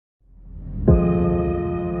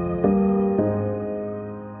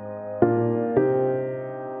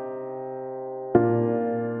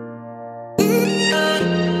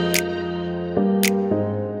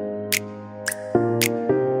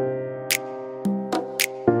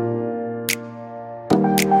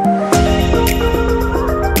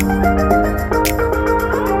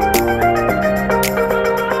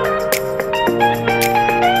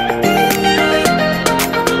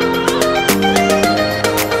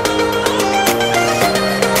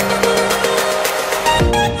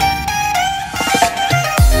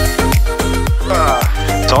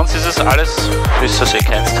bis du es eh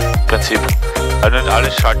kennst, im Prinzip. Also nicht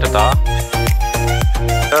alles Schalter da.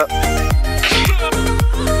 Ja.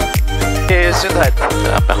 Gesundheit.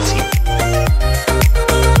 Ja, merci.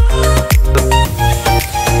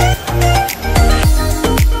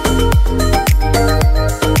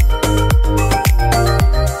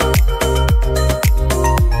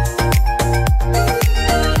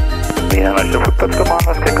 Wiener Neustadt Flugplatz, guten Morgen,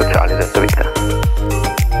 F.A.Q Charlie, Delta Victor.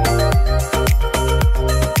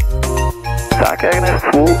 Sargereignis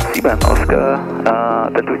 27, Oscar,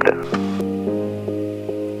 Delta Victor.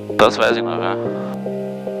 Das weiß ich noch, ja.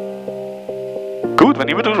 Gut, wenn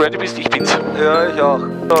immer du ready bist, ich bin's. Ja, ich auch.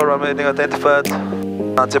 So, Runway Heading Identified.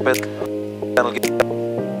 Anti-Battle. Final Gear.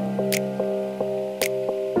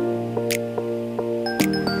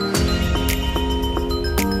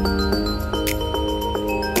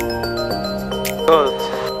 Gut.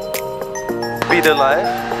 Speed alive.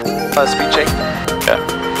 Speed check. Ja.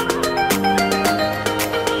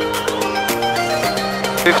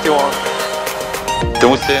 51. Du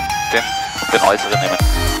musst den äußeren nehmen.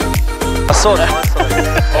 Achso, der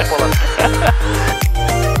äußere. Hoppala.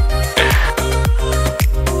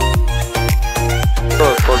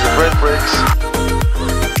 Gut, positive red brakes.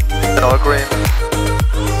 All green.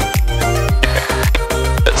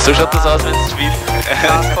 So schaut das aus, wenn es will.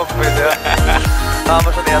 Das Cockpit, ja. Da haben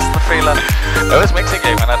wir schon den ersten Fehler. Ja, das merkst du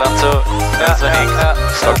gleich, wenn er dann so hängt. Ja.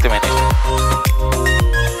 Sagt ihm nicht.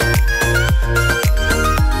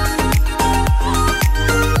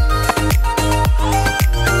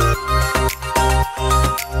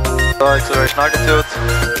 So, Acceleration Altitude.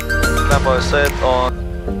 Climb set und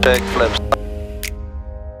check flaps.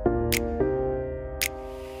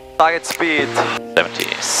 Target Speed 70.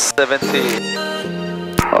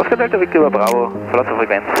 Oscar Delta Victor über Bravo, Verlass auf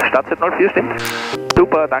Frequenz. Startzeit 04 stimmt?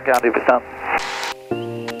 Super, danke Andi, bis dann.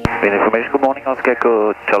 Wien Information, good morning, Oscar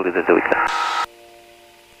Echo Charlie Delta Victor.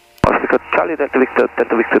 Oscar Echo Charlie Delta Victor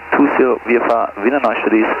 20, wir fahren Wiener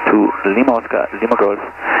Neustadt East to Lima Oscar, Lima Golf.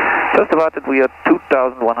 Just about we are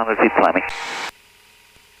 2100 feet climbing.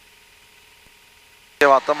 Ja,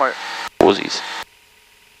 warte mal. Osis.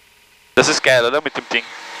 Das ist geil, oder? Mit dem Ding.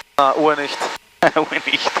 Ah, Uhr nicht. Uhr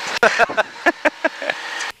nicht.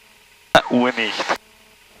 Uhr nicht.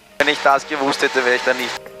 Wenn ich das gewusst hätte, wäre ich da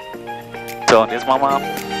nicht. So, und jetzt machen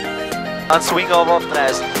wir ein Swing-Over auf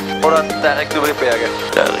Dreisen. Oder direkt über die Berge.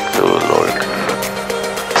 direkt so, lol.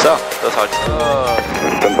 So, das halt.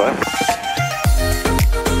 Standby.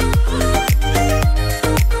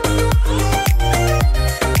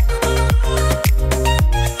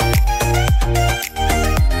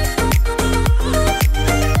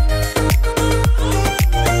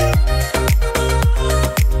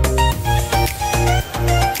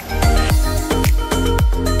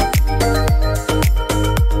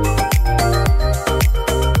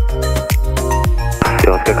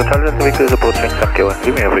 Charlie Delta Victor is approaching St. George,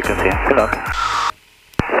 give me a frequency, vielen Dank.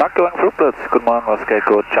 St. George Flugplatz, guten Morgen, Oscar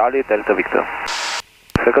Charlie Delta Victor.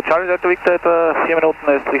 Oscar Charlie Delta Victor etwa 4 Minuten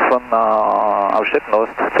östlich von Amstetten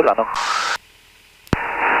Ost zur Landung.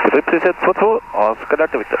 Betrieb ist jetzt 22, Oscar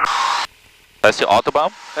Delta Victor. Da ist die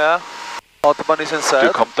Autobahn, Ja. Autobahn ist in die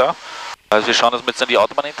Sight. kommt da. Also wir schauen, dass wir jetzt dann die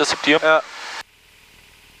Autobahn interceptieren. Ja.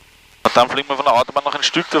 Und dann fliegen wir von der Autobahn noch ein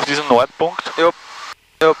Stück auf diesen Nordpunkt. Jupp.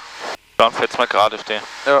 Jupp. Dann fährt es mal gerade auf die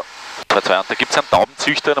Ja. 2-2. Und da gibt es einen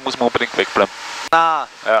Taubenzüchter, da muss man unbedingt wegbleiben. Ah.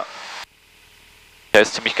 Ja. Der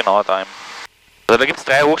ist ziemlich genau da im. Also da gibt es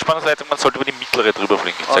 3 Hochspannungsleitungen, man sollte über die mittlere drüber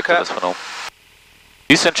fliegen. Ich zeig dir das von oben.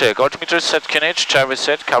 Descent check, altimeter set QNH, gyro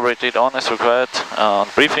set, cover it on as required,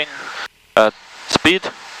 briefing,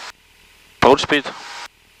 speed, approach speed.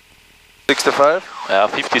 65. Ja,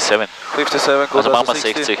 57. 57, gut. Also machen wir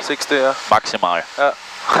 60. 60, ja. Maximal. Ja.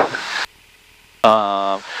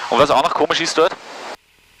 Und was auch noch komisch ist dort,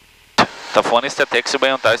 da vorne ist der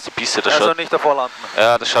Taxiway und da ist die Piste. Das Also schaut, nicht davor landen.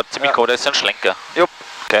 ja, das schaut ziemlich cool, da ist ein Schlenker. Jupp.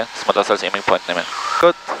 Okay, dass wir das als Aiming Point nehmen.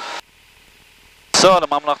 Gut. So, dann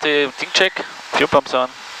machen wir noch die Ding-Check. Fuel Pumps an,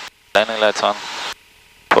 Landing Lights an,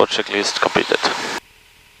 Project List completed.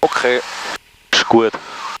 Okay. Ist gut.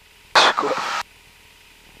 Ist gut.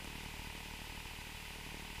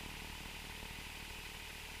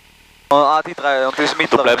 Die 3 und das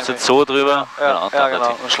mittlere. Du bleibst jetzt so drüber. Ja, und ja dann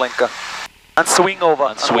genau, ein Schlenker. Ein Swing-Over.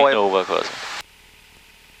 ein Swing-Over quasi.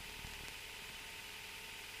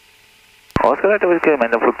 Oscar Delta Victor, mein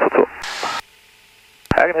Flug 22.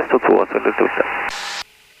 Eigenes 22, Oscar Delta Victor.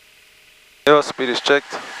 Ja, Speed ist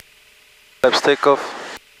checked. Flaps Takeoff.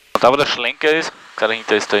 Und da wo der Schlenker ist, gerade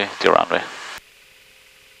dahinter ist die Runway.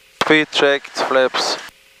 Speed checked, Flaps,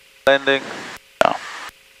 Landing. Ja.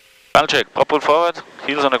 Final check, prop pull forward,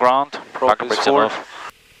 heels on the ground, Prop parking is brakes full. off,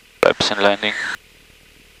 flaps in landing.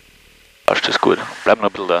 Passt das gut. Bleib noch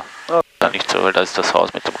ein bisschen da. Okay. Da nicht so, weil da ist das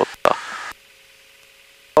Haus mit dem roten Dach.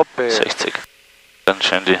 Hoppe. 60. Dann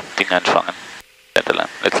schön die Dinge einfangen. Centerline.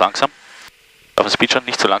 Jetzt langsam. Auf den Speed schon,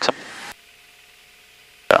 nicht zu langsam.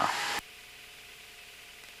 Ja.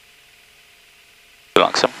 Zu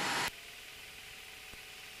langsam.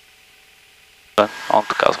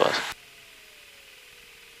 Und Gas raus.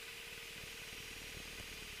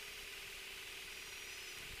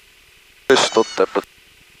 Das ist tot deppert.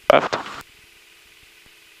 Läuft.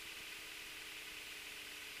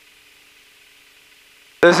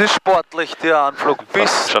 Das ist sportlich, der Anflug.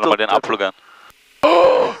 Bis Schau mal den Abflug an.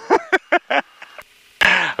 Oh.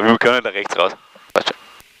 Wir können da rechts raus. Passt schon.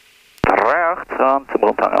 3,8 und zum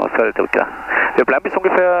Rundhang ausfällt. Wir bleiben bis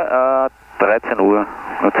ungefähr 13 Uhr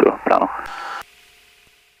nur zur Planung.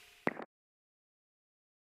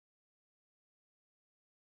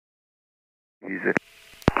 Wiese.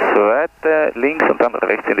 Zweite links und dann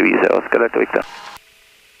rechts in die Wiese. Ausgeleitet, Victor.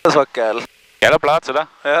 Das war geil. Geiler Platz, oder?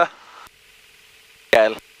 Ja.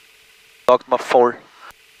 Geil. Sagt man voll.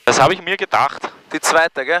 Das habe ich mir gedacht. Die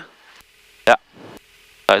zweite, gell? Ja.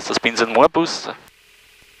 Da ist das Pins and More Bus.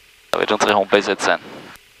 Da wird unsere Homebase jetzt sein.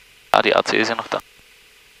 Ah, die AC ist ja noch da.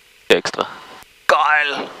 Die extra.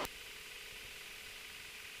 Geil.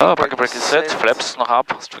 Ah, Breaker Break ist set. Flaps noch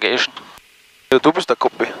ab. Strugation. Ja, du bist der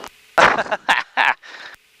Koppi.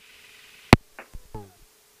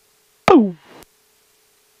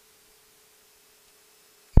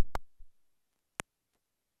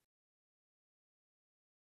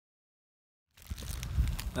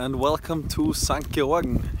 And welcome to St.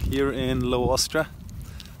 Georgen here in Low Austria.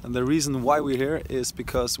 And the reason why we're here is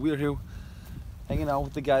because we're here hanging out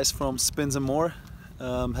with the guys from Spins and More,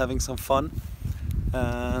 having some fun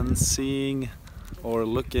and seeing or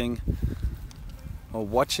looking or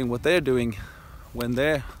watching what they're doing when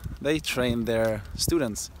they train their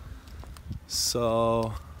students.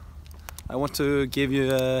 So I want to give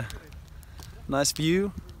you a nice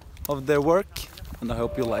view of their work and I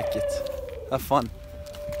hope you like it. Have fun.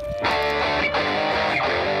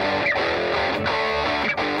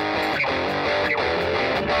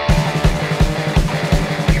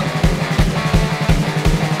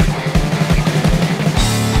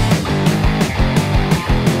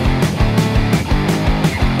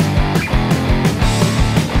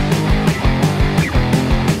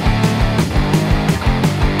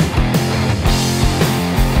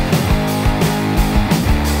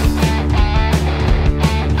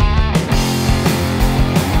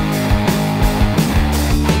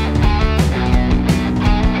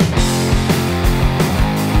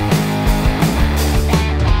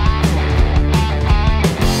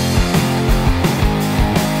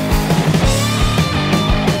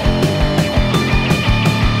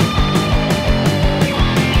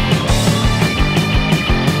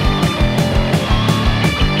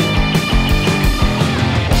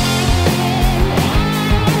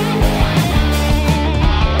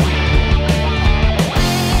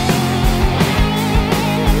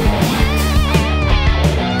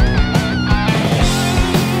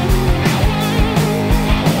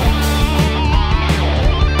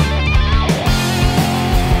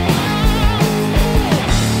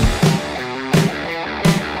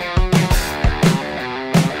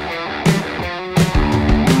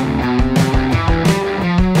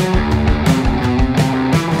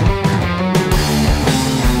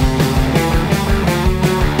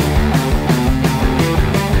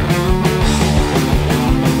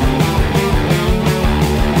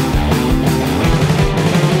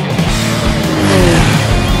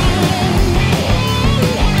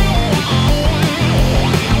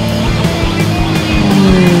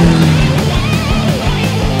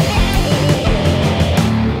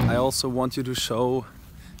 I want you to show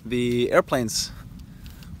the airplanes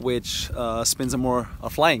which Spins and More are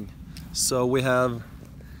flying. So we have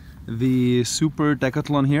the Super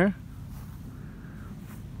Decathlon here.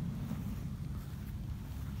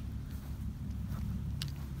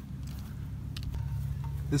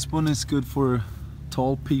 This one is good for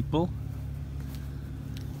tall people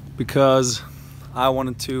because I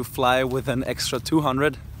wanted to fly with an extra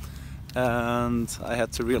 200 and I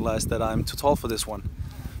had to realize that I'm too tall for this one.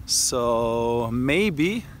 So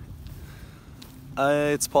maybe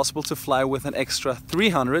it's possible to fly with an extra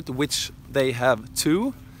 300, which they have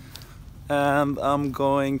too, and I'm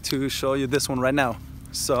going to show you this one right now.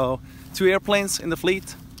 So 2 airplanes in the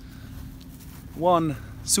fleet, one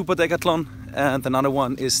Super Decathlon and another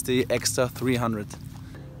one is the Extra 300.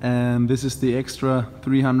 And this is the Extra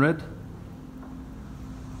 300.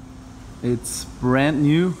 It's brand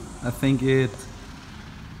new. I think it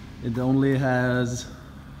only has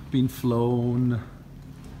been flown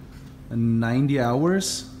 90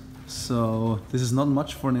 hours, so this is not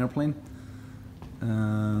much for an airplane,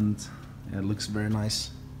 and yeah, it looks very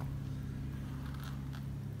nice.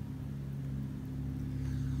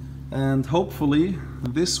 And hopefully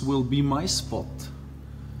this will be my spot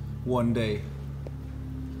one day.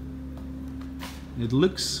 It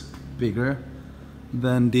looks bigger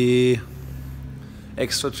than the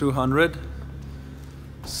extra 200,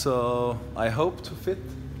 so I hope to fit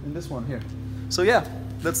in this one here. So yeah,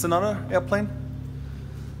 that's another airplane,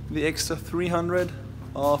 the extra 300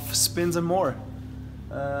 of Spins and More.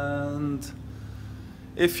 And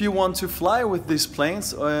if you want to fly with these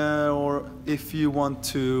planes, or if you want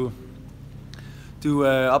to do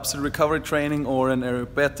upset recovery training or an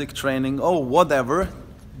aerobatic training or whatever,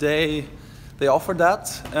 they offer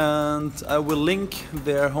that, and I will link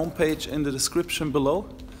their homepage in the description below,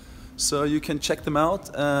 so you can check them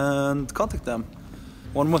out and contact them.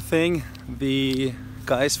 One more thing, the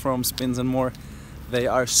guys from Spins and More, they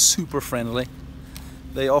are super friendly.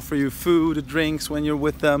 They offer you food, drinks when you're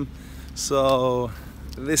with them, so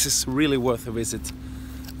this is really worth a visit.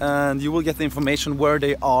 And you will get the information where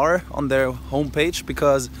they are on their homepage,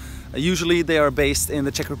 because usually they are based in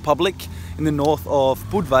the Czech Republic in the north of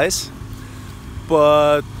Budweis,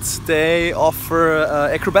 but they offer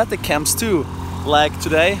acrobatic camps too, like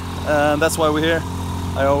today, and that's why we're here.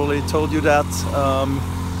 I already told you that,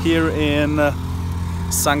 here in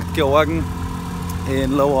St. Georgen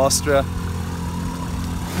in Low Austria.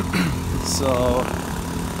 So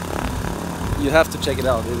you have to check it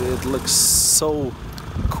out. It looks so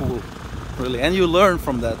cool, really, and you learn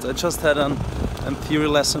from that. I just had a theory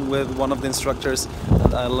lesson with one of the instructors,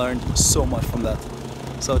 and I learned so much from that.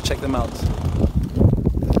 So check them out.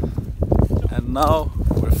 And now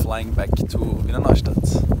we're flying back to Wiener Neustadt.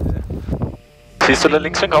 Siehst du da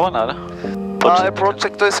links wen kommen, oder?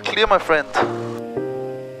 Projector is clear, my friend.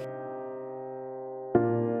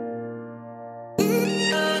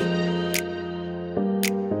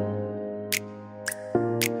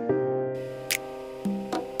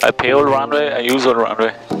 I pay all runway, I use all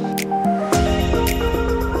runway.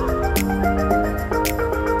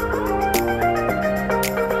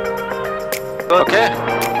 Good. Okay,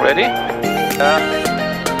 ready? Yeah.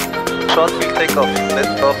 Short wheel takeoff.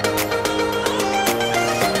 Let's go.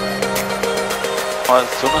 Mal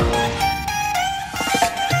sooner.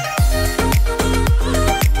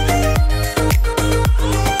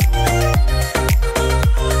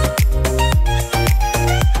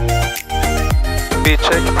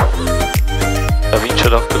 Check. Der Wind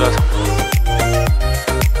schaut auch gut aus.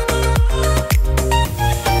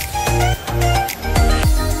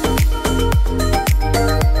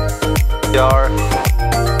 PR.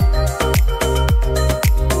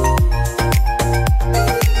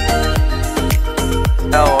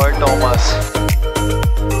 Jawohl, Thomas.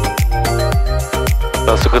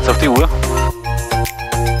 Schaust du kurz auf die Uhr?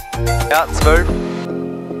 Ja, 12.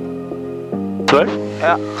 12?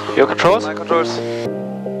 Ja. Your controls? My controls.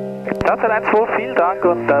 Startzeit 1-2, vielen Dank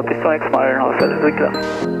und bis zum nächsten Mal. Ausfallentwickler.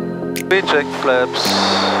 Check flaps.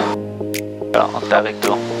 Ja, und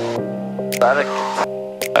Direktor. Direct.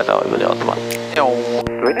 Weiter über die Autobahn. Jo.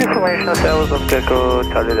 Wind information, Servus, Oscar Echo,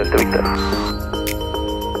 Charlie Delta Victor.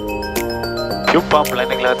 Fuel pump,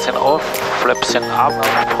 landing lights sind off, flaps sind up,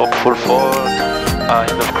 prop full forward,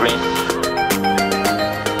 end of green.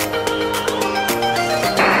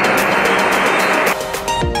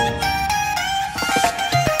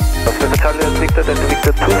 Charlie Delta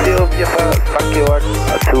Victor 20, we have F.A.Q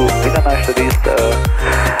to Wiener Neustadt East.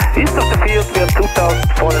 East of the field, we have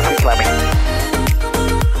 2,400 feet climbing.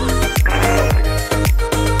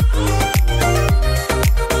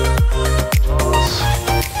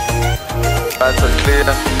 Lights are clear.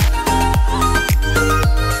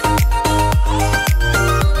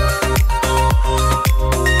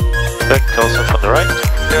 Back closer from the right.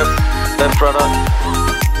 Yep. Left rudder.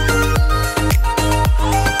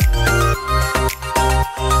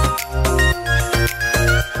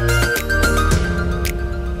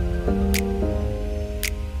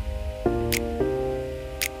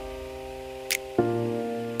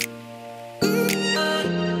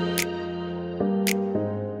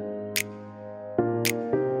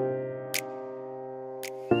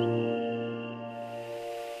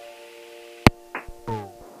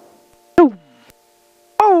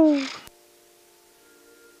 Oh!